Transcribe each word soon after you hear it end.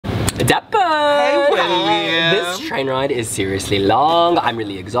Dapper! Hey, William. This train ride is seriously long. I'm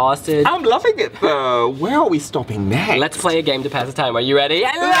really exhausted. I'm loving it though. Where are we stopping next? Let's play a game to pass the time. Are you ready?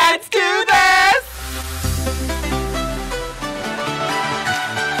 Let's do this!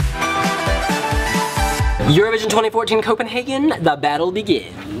 Eurovision 2014 Copenhagen, the battle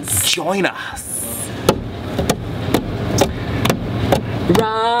begins. Join us.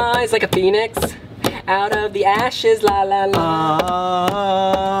 Rise like a phoenix out of the ashes, la la la.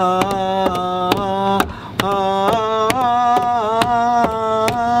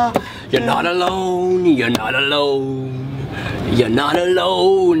 You're not alone, you're not alone. You're not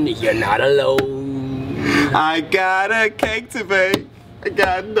alone, you're not alone. I got a cake to bake. I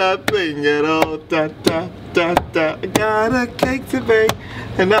got nothing at all. Da da da da. I got a cake to bake,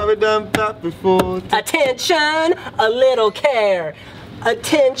 and I've done that before. Attention, a little care.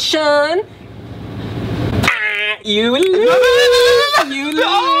 Attention. You lose. You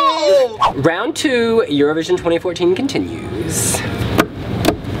lose. Round 2, Eurovision 2014 continues.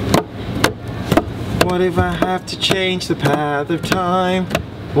 What if I have to change the path of time?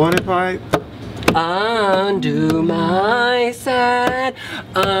 What if I undo my sad,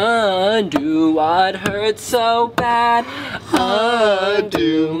 undo what hurts so bad,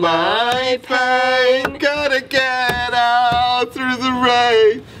 undo my pain. Gotta get out through the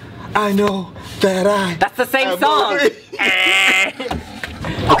rain. I know that That's the same song.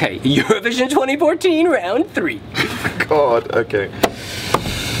 Okay, Eurovision 2014 round 3. God, okay.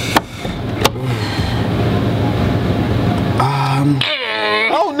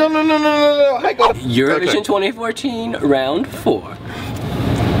 Oh, no. I got it. Eurovision 2014 round 4.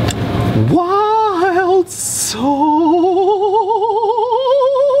 Wild soul.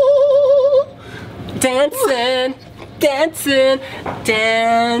 Dancing, dancing,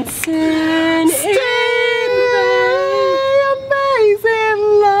 dancing. Stay amazing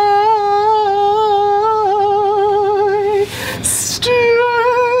life. Stay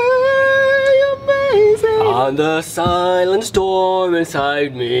amazing. On the silent storm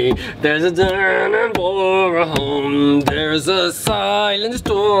inside me, there's a yearning for a home. There's a silent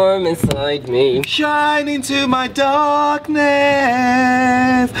storm inside me. Shine into my darkness.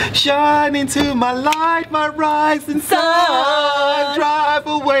 Shine into my light, my rising sun. Drive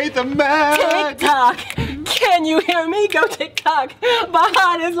away the man. Tick-tock, can you hear me go tick-tock? My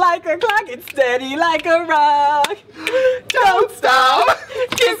heart is like a clock, it's steady like a rock. Don't stop.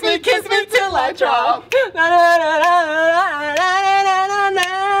 Kiss me till I drop.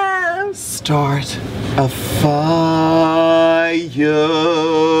 Start a fire.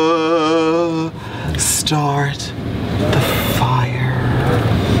 Start the fire.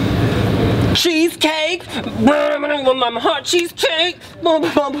 Cheesecake, my heart cheesecake, my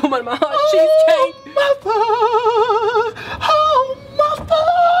heart cheesecake. Mother, oh mother,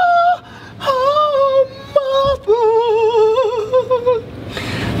 oh mother.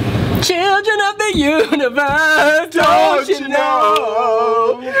 Children of the universe, don't you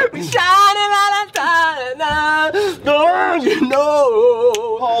know? We shining all the time, don't you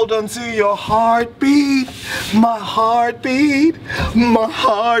know? Hold on to your heartbeat, my heartbeat, my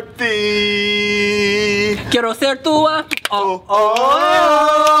heartbeat. Quiero ser tua, oh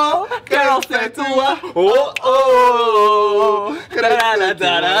oh. Quiero ser tua, oh oh.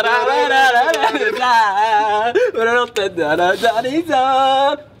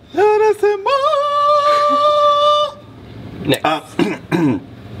 Next.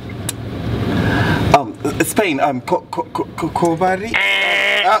 Spain, Cobari.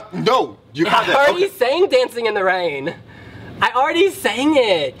 No, you can't. I already sang Dancing in the Rain. I already sang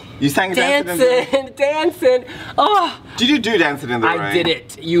it. You sang Dancing. Dancing. Oh. Did you do Dancing in the Rain? I did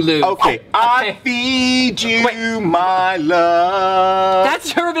it. You lose. Okay. I feed you my love.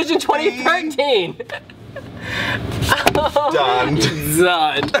 That's Eurovision 2013. Done.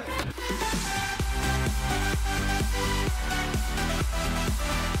 Done.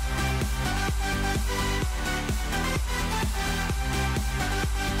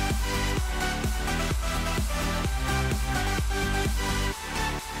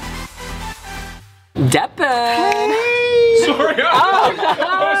 Deppen. Hey. Sorry, I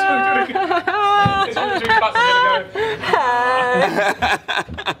was going to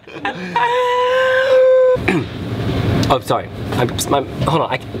Oh, sorry. Hold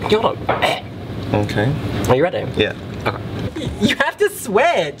on. Hold on. Okay. Are you ready? Yeah. Okay. You have to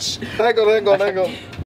switch. Hang on.